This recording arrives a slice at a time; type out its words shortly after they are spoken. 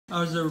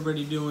How's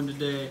everybody doing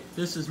today?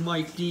 This is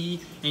Mike D,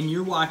 and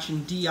you're watching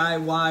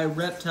DIY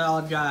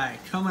Reptile Guy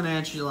coming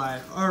at you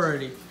live.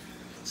 Alrighty,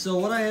 so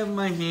what I have in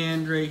my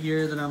hand right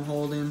here that I'm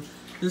holding,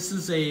 this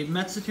is a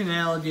Mexican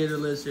alligator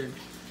lizard.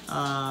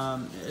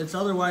 It's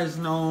otherwise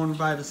known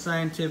by the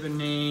scientific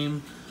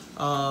name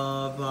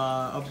of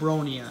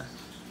Abronia.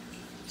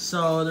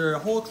 So there are a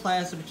whole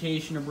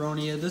classification of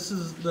Abronia. This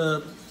is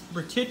the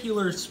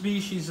particular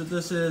species that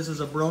this is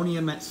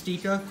Abronia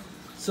mystica.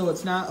 So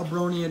it's not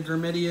Abronia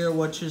dromidia,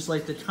 which is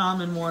like the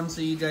common ones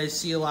that you guys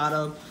see a lot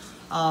of.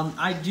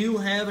 I do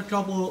have a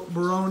couple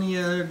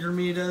Abronia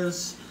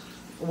dromidas,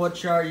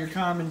 which are your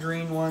common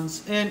green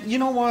ones. And you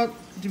know what?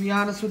 To be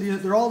honest with you,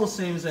 they're all the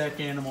same exact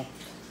animal.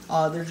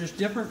 They're just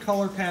different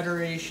color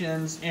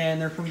patternations,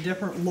 and they're from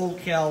different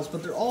locales,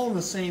 but they're all in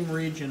the same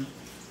region.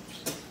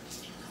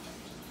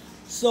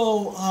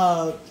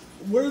 So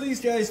where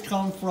these guys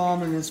come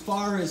from, and as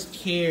far as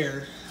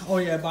care, oh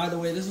yeah, by the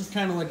way, this is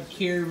kind of like a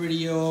care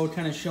video,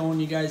 kind of showing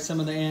you guys some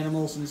of the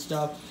animals and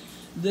stuff.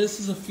 This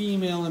is a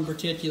female in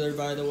particular,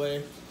 by the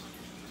way.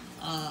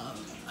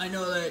 I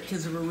know that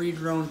because of a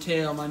regrown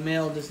tail. My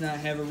male does not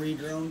have a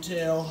regrown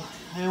tail.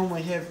 I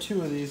only have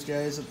 2 of these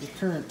guys at the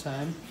current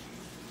time.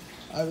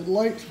 I would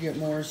like to get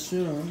more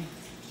soon.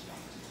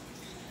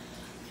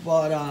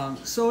 But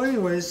so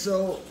anyways,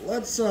 so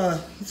let's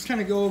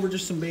kind of go over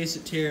just some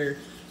basic terror.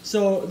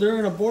 So they're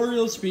an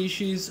arboreal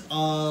species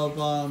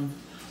of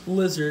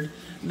lizard.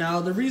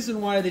 Now the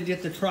reason why they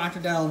get the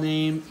crocodile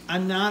name,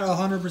 I'm not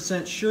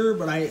 100% sure,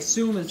 but I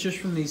assume it's just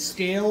from these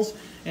scales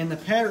and the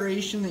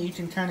patternation that you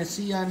can kind of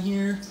see on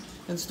here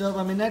and stuff.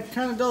 I mean, that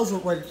kind of does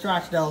look like a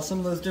crocodile, some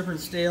of those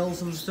different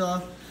scales and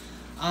stuff.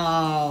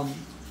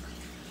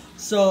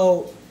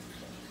 So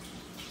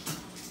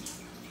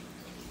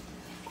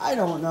I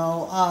don't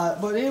know,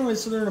 but anyway,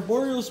 so they're an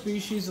arboreal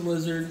species of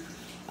lizard.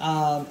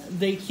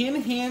 They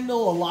can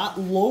handle a lot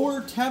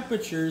lower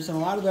temperatures, and a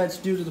lot of that's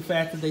due to the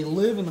fact that they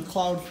live in the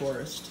cloud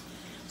forest.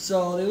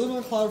 So they live in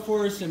the cloud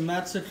forest in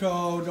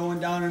Mexico, going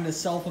down into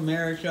South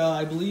America,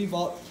 I believe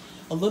a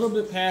little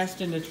bit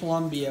past into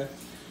Colombia.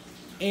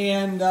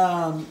 And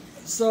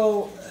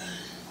so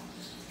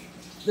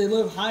they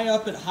live high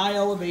up at high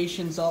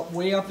elevations,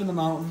 way up in the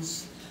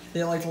mountains.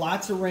 They like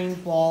lots of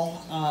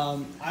rainfall.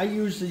 I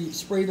usually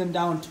spray them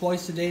down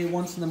twice a day,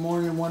 once in the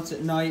morning, once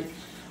at night.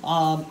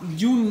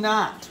 Do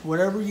not,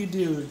 whatever you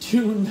do,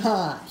 do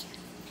not,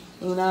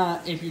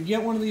 if you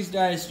get one of these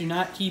guys, do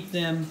not keep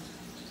them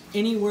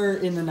anywhere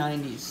in the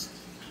 90s.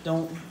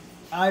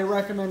 I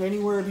recommend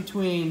anywhere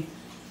between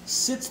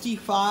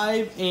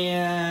 65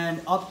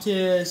 and up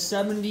to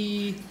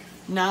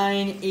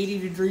 79, 80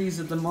 degrees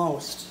at the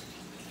most.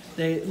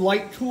 They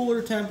like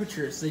cooler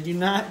temperatures. They do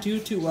not do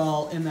too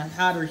well in the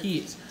hotter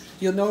heats.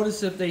 You'll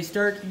notice if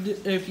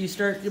you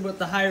start with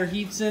the higher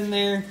heats in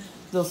there,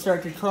 they'll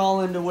start to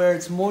crawl into where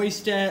it's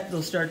moist at.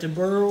 They'll start to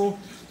burrow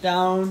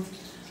down.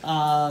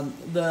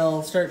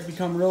 They'll start to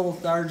become real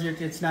lethargic.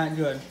 It's not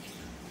good.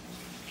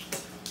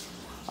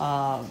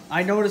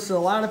 I notice that a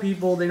lot of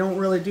people, they don't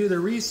really do their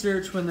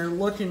research when they're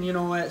looking,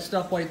 at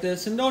stuff like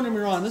this. And don't get me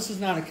wrong, this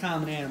is not a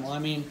common animal. I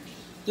mean,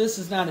 this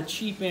is not a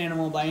cheap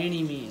animal by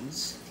any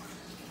means.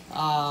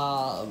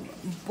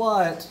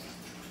 But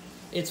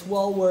it's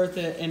well worth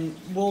it and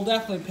will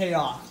definitely pay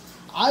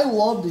off. I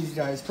love these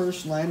guys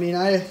personally. I mean,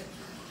 I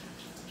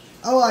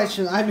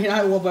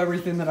love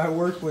everything that I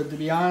work with, to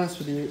be honest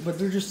with you, but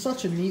they're just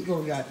such a neat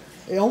little guy.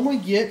 They only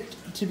get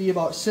to be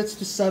about 6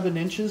 to 7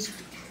 inches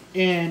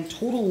in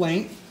total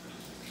length.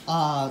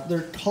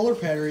 Their color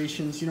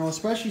patternations,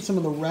 especially some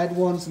of the red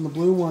ones and the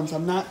blue ones,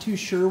 I'm not too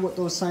sure what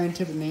those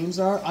scientific names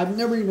are. I've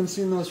never even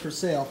seen those for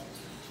sale.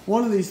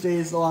 One of these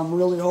days, though, I'm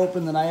really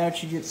hoping that I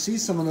actually get to see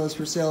some of those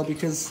for sale,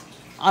 because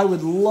I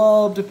would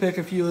love to pick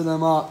a few of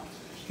them up,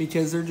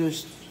 because they're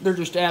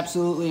just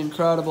absolutely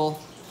incredible.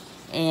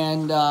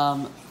 And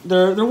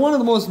they're one of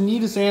the most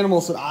neatest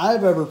animals that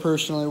I've ever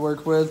personally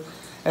worked with,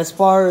 as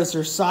far as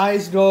their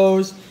size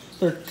goes,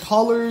 their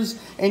colors,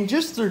 and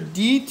just their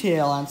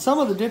detail on some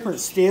of the different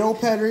scale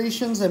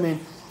patternations. I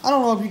mean, I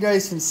don't know if you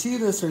guys can see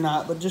this or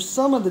not, but just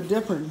some of the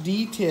different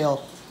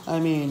detail, I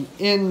mean,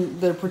 in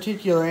the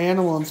particular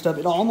animal and stuff,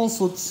 it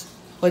almost looks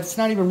like it's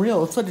not even real.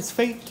 It looks like it's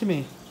fake to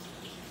me.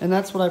 And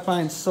that's what I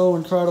find so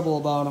incredible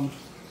about them.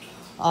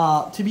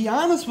 To be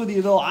honest with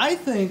you, though, I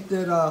think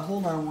that,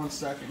 hold on one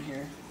second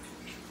here.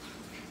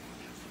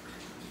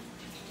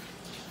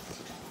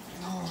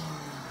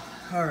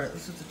 Alright,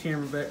 let's get the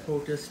camera back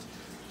focused.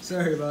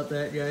 Sorry about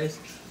that, guys.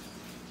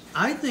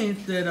 I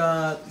think that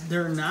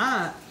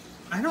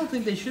I don't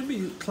think they should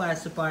be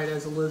classified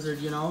as a lizard,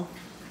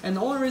 And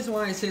the only reason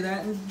why I say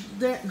that, and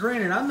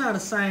granted, I'm not a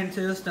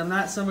scientist, I'm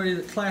not somebody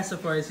that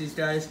classifies these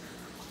guys,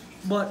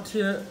 but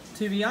to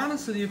be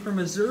honest with you, from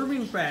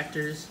observing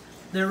factors,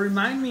 they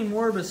remind me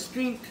more of a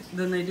skink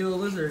than they do a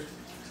lizard.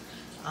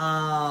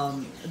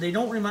 They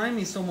don't remind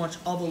me so much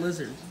of a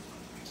lizard.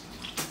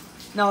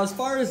 Now, as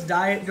far as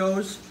diet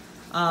goes,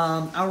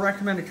 I would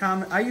recommend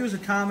I use a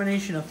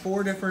combination of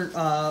 4 different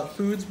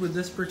foods with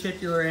this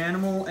particular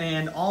animal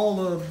and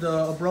all of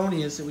the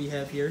Abronias that we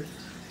have here.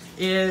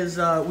 is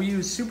we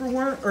use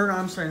superworm, or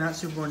I'm sorry, not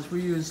superworms.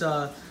 We use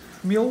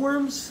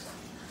mealworms.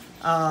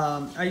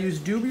 I use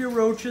dubia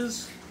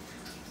roaches,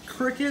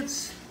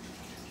 crickets,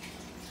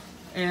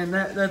 and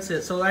that's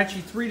it. So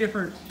actually three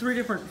different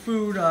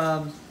food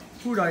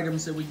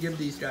items that we give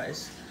these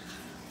guys.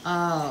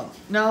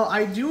 Now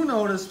I do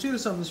notice too,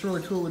 something that's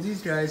really cool with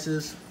these guys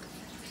is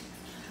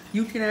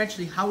you can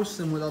actually house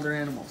them with other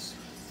animals.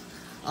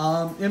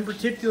 In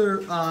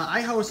particular,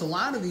 I house a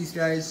lot of these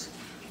guys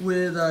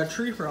with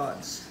tree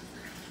frogs.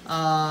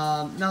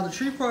 Now the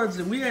tree frogs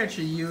that we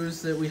actually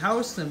use, that we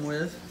house them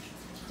with,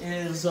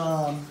 is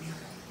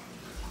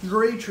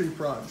gray tree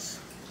frogs.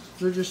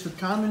 They're just the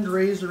common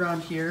grays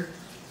around here.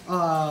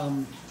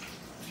 I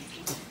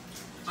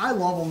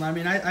love them. I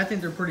mean, I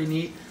think they're pretty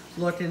neat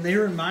looking. They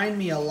remind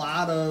me a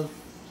lot of,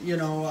 you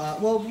know,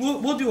 well,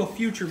 we'll do a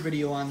future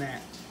video on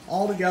that.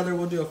 All together,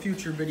 we'll do a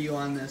future video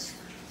on this.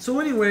 So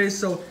anyways,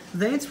 so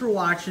thanks for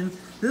watching.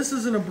 This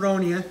is an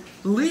Abronia.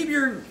 Leave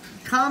your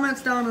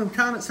comments down in the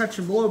comment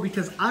section below,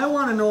 because I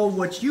want to know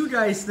what you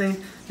guys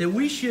think that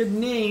we should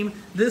name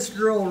this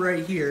girl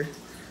right here.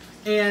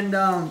 And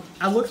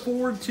I look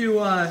forward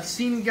to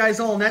seeing you guys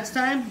all next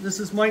time. This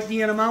is Mike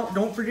D, and I'm out.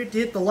 Don't forget to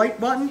hit the like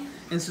button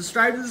and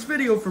subscribe to this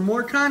video for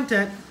more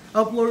content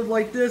uploaded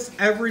like this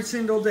every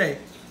single day.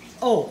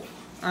 Oh,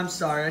 I'm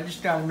sorry, I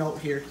just got a note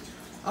here.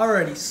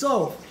 Alrighty,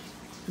 so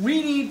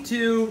we need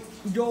to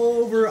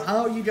go over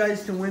how you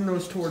guys can win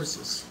those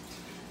tortoises.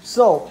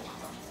 So,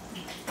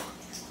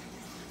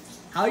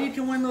 how you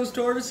can win those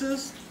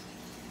tortoises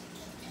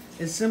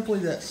is simply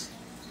this.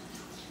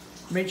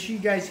 Make sure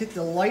you guys hit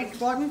the like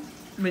button.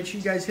 Make sure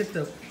you guys hit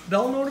the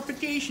bell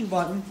notification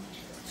button.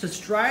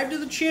 Subscribe to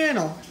the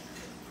channel.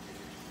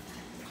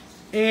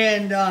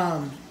 And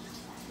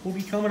we'll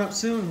be coming up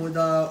soon with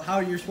how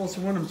you're supposed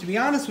to win them. To be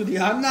honest with you,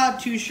 I'm not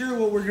too sure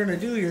what we're going to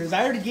do here.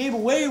 I already gave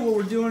away what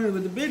we're doing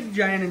with the big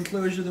giant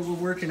enclosure that we're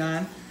working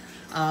on.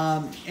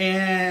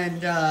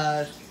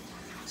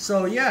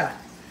 So yeah.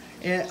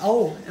 And,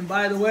 oh, and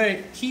by the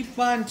way, keep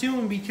on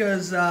tuned,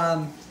 because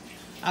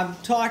I'm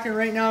talking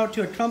right now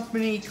to a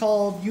company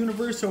called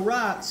Universal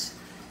Rots,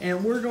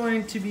 and we're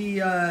going to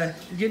be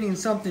getting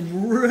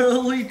something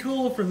really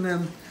cool from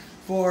them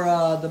for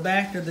the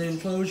back of the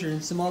enclosure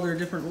and some other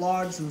different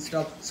logs and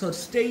stuff. So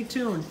stay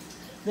tuned.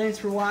 Thanks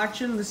for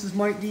watching. This is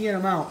Mike D, and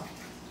I'm out.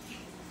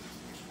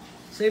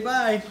 Say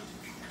bye.